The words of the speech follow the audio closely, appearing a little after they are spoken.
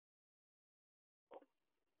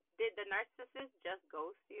Did the narcissist just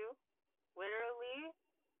ghost you? Literally,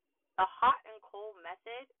 the hot and cold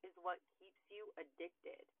method is what keeps you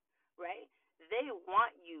addicted, right? They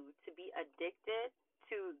want you to be addicted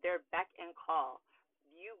to their beck and call.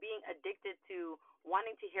 You being addicted to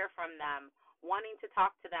wanting to hear from them, wanting to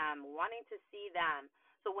talk to them, wanting to see them.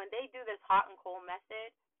 So when they do this hot and cold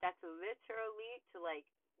method, that's literally to like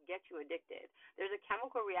get you addicted. There's a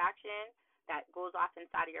chemical reaction that goes off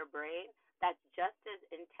inside of your brain that's just as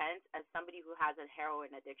intense as somebody who has a heroin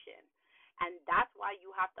addiction. And that's why you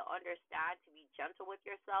have to understand to be gentle with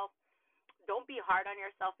yourself. Don't be hard on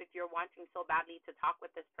yourself if you're wanting so badly to talk with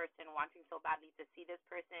this person, wanting so badly to see this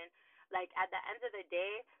person. Like, at the end of the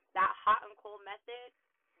day, that hot and cold method,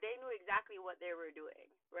 they knew exactly what they were doing,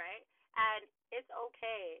 right? And it's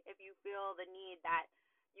okay if you feel the need that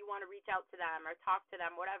you want to reach out to them or talk to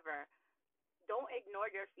them, whatever. Don't ignore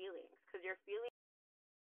your feelings, because your feelings,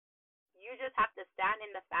 you just have to stand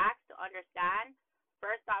in the facts to understand,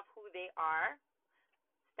 first off, who they are,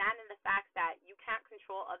 stand in the facts that you can't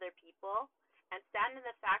control other people, and stand in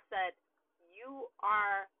the facts that you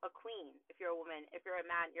are a queen if you're a woman. If you're a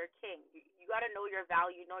man, you're a king. You got to know your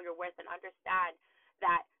value, know your worth, and understand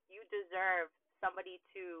that you deserve somebody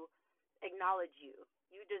to acknowledge you.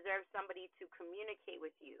 You deserve somebody to communicate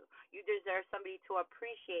with you. You deserve somebody to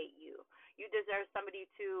appreciate you. You deserve somebody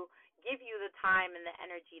to give you the time and the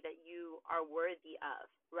energy that you are worthy of,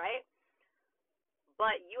 right?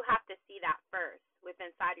 But you have to see that first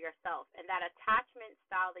within inside of yourself. And that attachment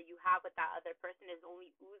style that you have with that other person is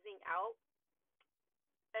only oozing out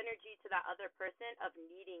energy to that other person of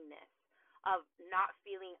needingness, of not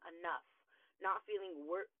feeling enough, not feeling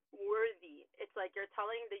worthy. It's like you're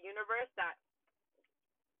telling the universe that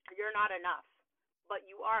you're not enough, but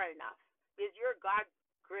you are enough because you're God's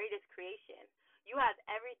greatest creation. You have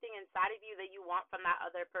everything inside of you that you want from that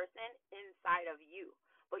other person inside of you,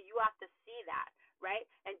 but you have to see that, right?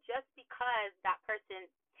 And just because that person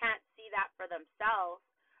can't see that for themselves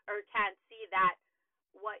or can't see that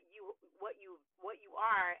what you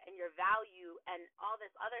are and your value and all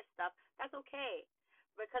this other stuff, that's okay.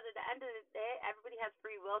 Because at the end of the day, everybody has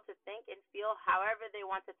free will to think and feel however they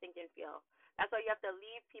want to think and feel. That's why you have to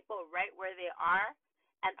leave people right where they are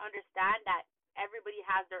and understand that everybody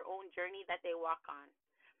has their own journey that they walk on.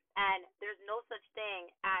 And there's no such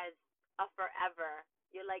thing as a forever.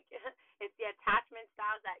 You're like, it's the attachment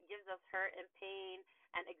styles that gives us hurt and pain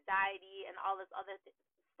and anxiety and all this other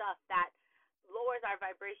stuff that lowers our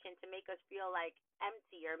vibration to make us feel like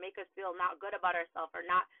empty or make us feel not good about ourselves or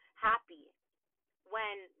not happy.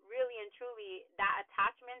 When really and truly that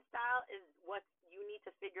attachment style is what you need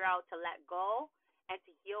to figure out to let go and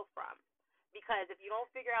to heal from. Because if you don't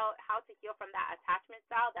figure out how to heal from that attachment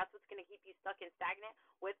style, that's what's going to keep you stuck and stagnant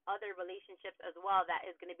with other relationships as well, that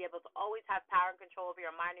is going to be able to always have power and control over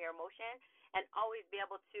your mind and your emotion and always be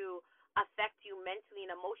able to affect you mentally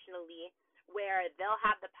and emotionally, where they'll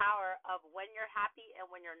have the power of when you're happy and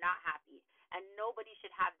when you're not happy. And nobody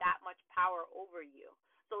should have that much power over you.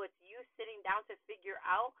 So it's you sitting down to figure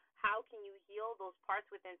out how can you heal those parts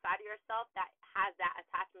within inside of yourself that has that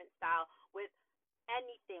attachment style with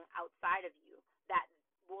anything outside of you that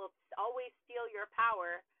will always steal your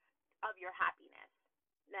power of your happiness.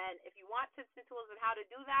 And if you want tips and tools on how to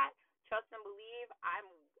do that, trust and believe,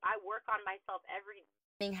 I work on myself every day.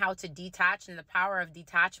 How to detach and the power of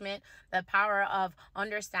detachment, the power of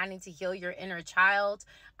understanding to heal your inner child.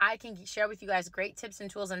 I can share with you guys great tips and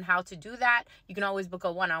tools on how to do that. You can always book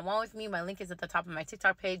a one-on-one with me. My link is at the top of my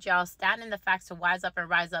TikTok page. Y'all, stand in the facts to wise up and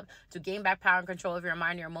rise up, to gain back power and control over your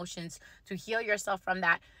mind and your emotions, to heal yourself from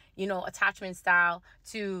that, attachment style,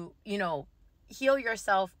 to, heal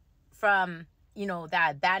yourself from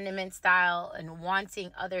that abandonment style and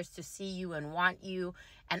wanting others to see you and want you,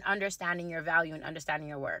 and understanding your value and understanding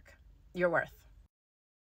your worth.